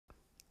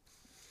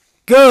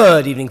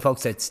Good evening,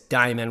 folks. It's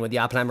Diamond with the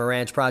Oppenheimer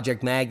Ranch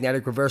Project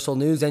Magnetic Reversal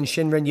News and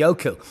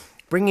Presthnjúkar,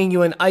 bringing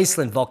you an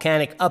Iceland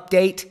volcanic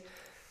update.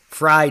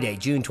 Friday,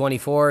 June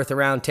 24th,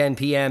 around 10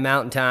 p.m.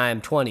 Mountain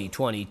Time,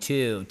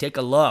 2022. Take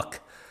a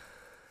look.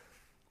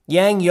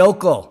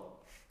 Presthnjúkar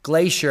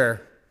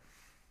Glacier.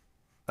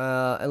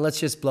 And let's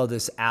just blow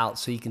this out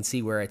so you can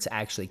see where it's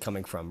actually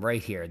coming from.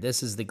 Right here.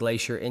 This is the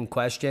glacier in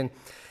question.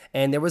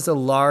 And there was a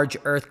large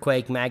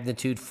earthquake,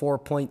 magnitude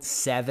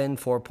 4.7,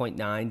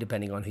 4.9,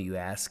 depending on who you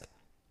ask,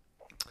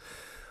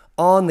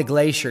 on the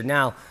glacier.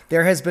 Now,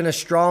 there has been a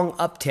strong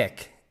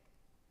uptick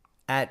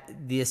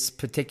at this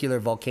particular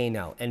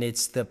volcano, and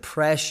it's the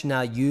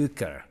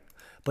Presthnjúkar,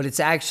 but it's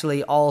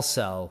actually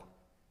also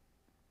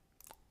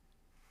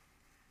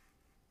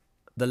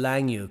the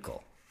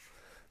Presthnjúkar.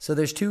 So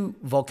there's two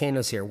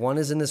volcanoes here. One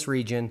is in this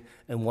region,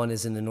 and one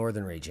is in the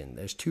northern region.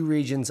 There's two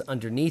regions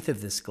underneath of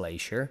this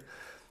glacier,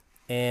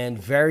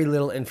 and very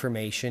little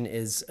information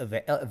is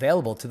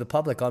available to the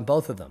public on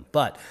both of them.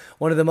 But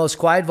one of the most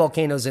quiet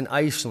volcanoes in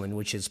Iceland,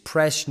 which is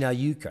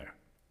Presthnjúkar,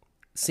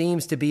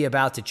 seems to be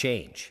about to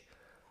change.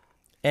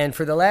 And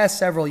for the last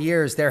several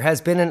years, there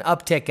has been an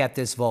uptick at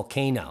this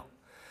volcano,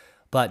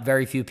 but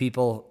very few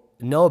people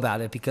know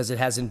about it because it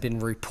hasn't been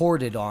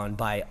reported on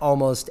by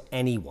almost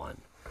anyone.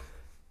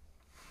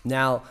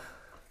 Now,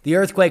 the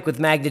earthquake with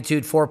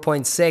magnitude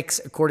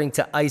 4.6, according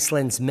to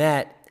Iceland's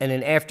Met, and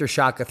an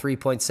aftershock of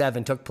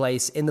 3.7 took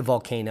place in the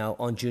volcano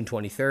on June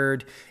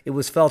 23rd. It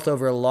was felt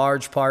over a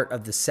large part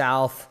of the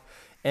south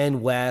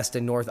and west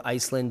and North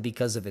Iceland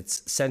because of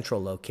its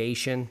central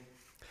location.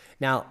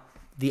 Now,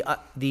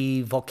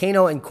 the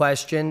volcano in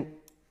question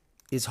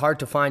is hard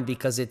to find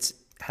because it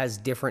has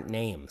different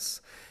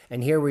names.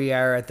 And here we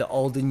are at the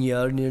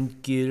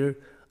Presthnjúkar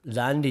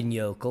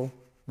Presthnjúkar,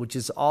 which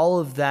is all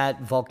of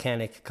that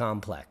volcanic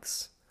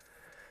complex.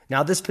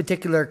 Now, this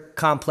particular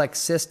complex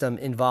system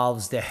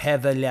involves the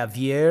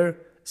Hvalárvirði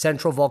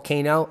central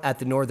volcano at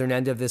the northern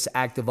end of this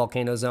active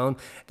volcano zone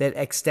that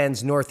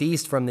extends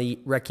northeast from the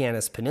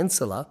Reykjanes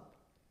Peninsula.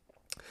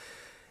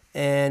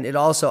 And it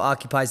also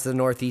occupies the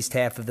northeast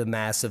half of the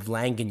massive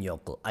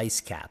Presthnjúkar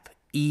ice cap,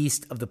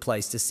 east of the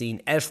Pleistocene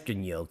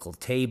Presthnjúkar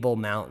Table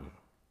Mountain.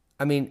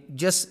 I mean,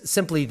 just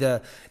simply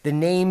the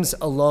names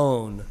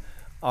alone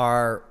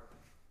are,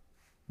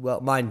 well,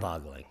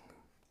 mind-boggling.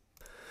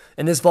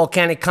 And this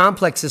volcanic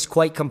complex is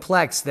quite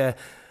complex. The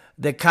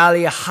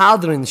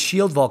Kaliahaldrin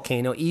shield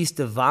volcano east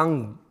of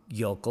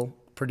Presthnjúkar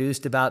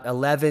produced about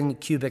 11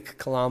 cubic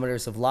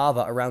kilometers of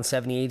lava around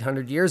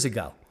 7,800 years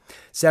ago.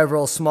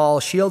 Several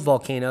small shield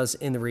volcanoes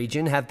in the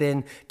region have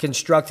been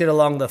constructed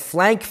along the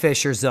flank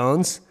fissure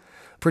zones,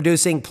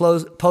 producing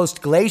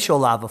post-glacial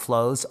lava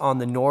flows on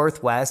the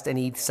northwest and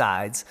east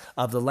sides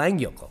of the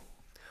Presthnjúkar.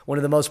 One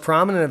of the most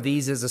prominent of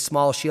these is a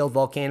small shield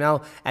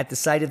volcano at the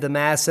site of the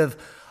massive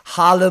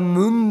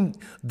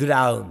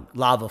Hvalárvirði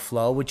lava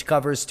flow, which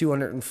covers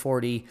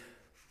 240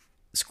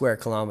 square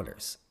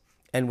kilometers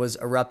and was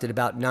erupted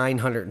about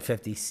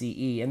 950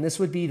 CE. And this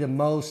would be the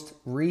most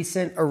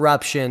recent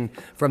eruption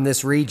from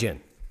this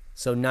region.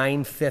 So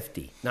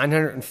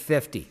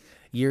 950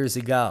 years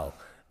ago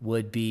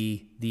would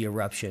be the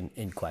eruption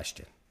in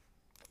question.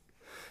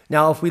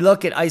 Now, if we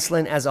look at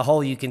Iceland as a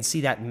whole, you can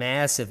see that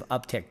massive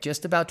uptick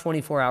just about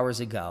 24 hours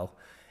ago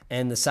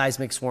and the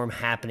seismic swarm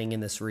happening in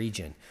this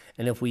region.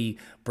 And if we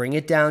bring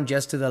it down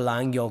just to the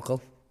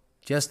Presthnjúkar,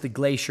 just the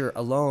glacier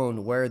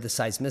alone where the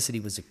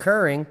seismicity was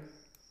occurring,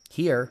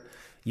 here,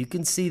 you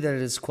can see that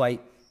it is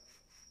quite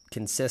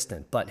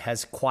consistent, but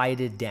has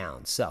quieted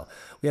down. So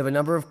we have a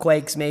number of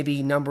quakes,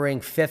 maybe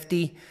numbering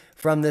 50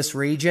 from this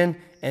region.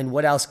 And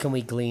what else can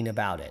we glean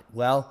about it?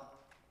 Well,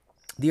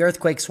 the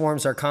earthquake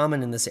swarms are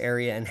common in this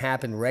area and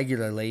happen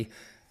regularly,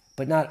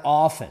 but not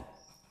often.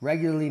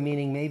 Regularly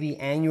meaning maybe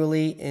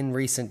annually in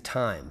recent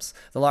times.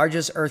 The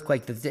largest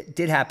earthquake that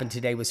did happen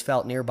today was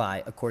felt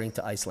nearby, according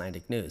to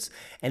Icelandic news.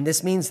 And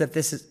this means that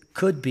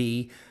could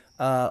be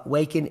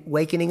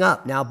wakening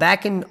up. Now,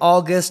 back in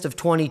August of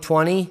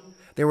 2020,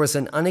 there was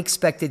an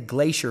unexpected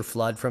glacier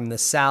flood from the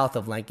south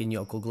of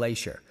Presthnjúkar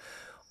Glacier.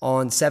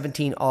 On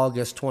 17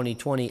 August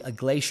 2020, a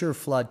glacier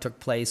flood took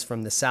place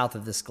from the south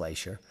of this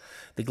glacier.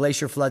 The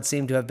glacier flood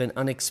seemed to have been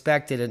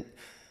unexpected and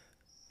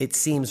it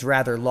seems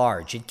rather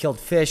large. It killed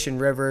fish in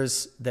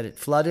rivers that it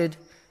flooded,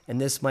 and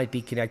this might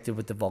be connected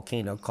with the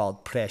volcano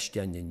called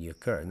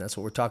Presthnjúkar, and that's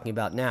what we're talking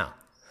about now.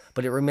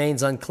 But it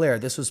remains unclear.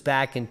 This was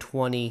back in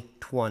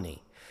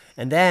 2020.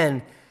 And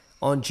then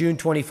on June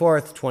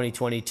 24th,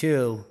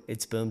 2022,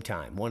 it's boom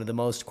time. One of the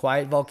most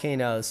quiet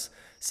volcanoes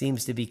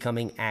seems to be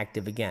becoming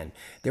active again.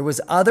 There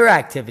was other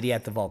activity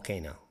at the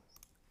volcano.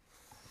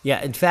 Yeah,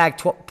 in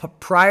fact,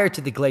 prior to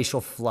the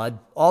glacial flood,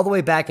 all the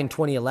way back in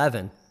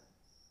 2011,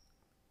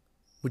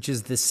 which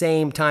is the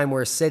same time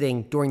we're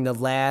sitting during the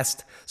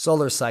last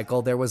solar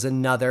cycle, there was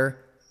another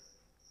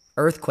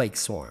earthquake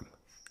swarm,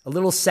 a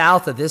little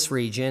south of this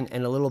region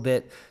and a little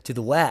bit to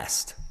the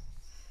west,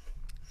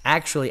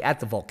 actually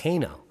at the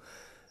volcano.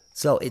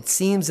 So it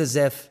seems as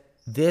if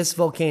this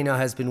volcano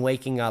has been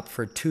waking up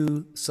for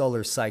 2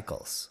 solar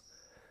cycles.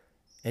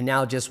 And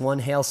now just one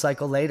hail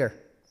cycle later,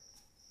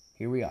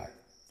 Here we are.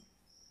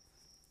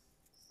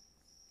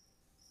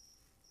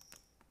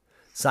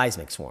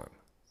 Seismic swarm.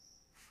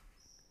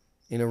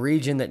 In a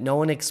region that no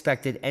one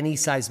expected any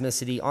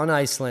seismicity on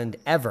Iceland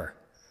ever,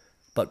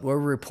 but we're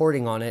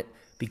reporting on it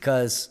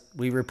because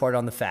we report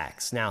on the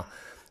facts. Now,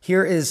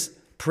 here is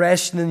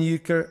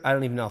Presthnjúkar. I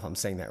don't even know if I'm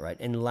saying that right.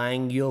 And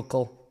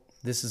Presthnjúkar.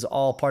 This is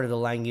all part of the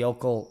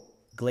Presthnjúkar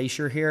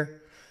glacier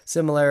here.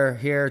 Similar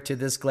here to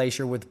this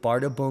glacier with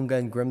Bardabunga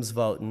and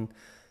Grimsvötn.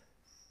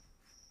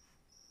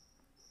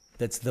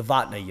 That's the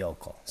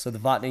Vatnajökull. So the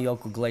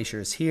Vatnajökull glacier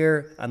is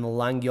here, and the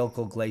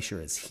Presthnjúkar glacier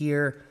is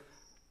here.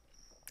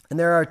 And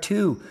there are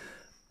two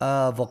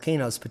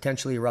volcanoes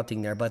potentially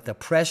erupting there, but the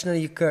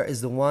Presthnjúkar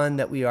is the one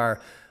that we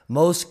are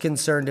most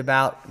concerned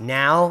about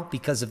now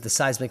because of the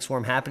seismic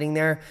swarm happening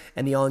there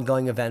and the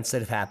ongoing events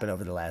that have happened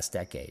over the last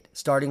decade.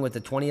 Starting with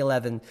the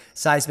 2011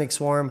 seismic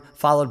swarm,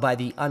 followed by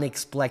the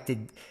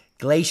unexpected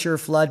glacier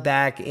flood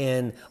back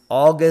in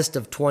August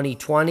of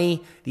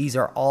 2020. These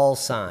are all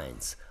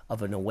signs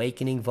of an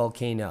awakening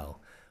volcano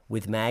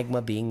with magma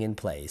being in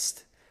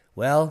place.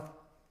 Well,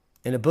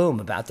 and a boom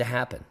about to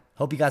happen.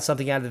 Hope you got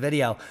something out of the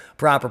video.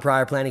 Proper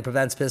prior planning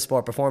prevents piss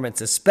poor performance,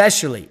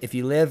 especially if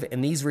you live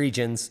in these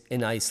regions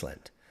in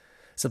Iceland.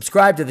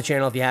 Subscribe to the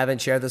channel if you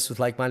haven't. Share this with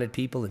like-minded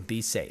people and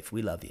be safe.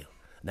 We love you.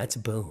 And that's a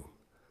boom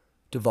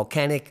to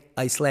volcanic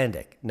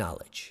Icelandic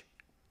knowledge,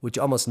 which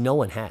almost no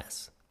one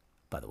has,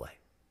 by the way.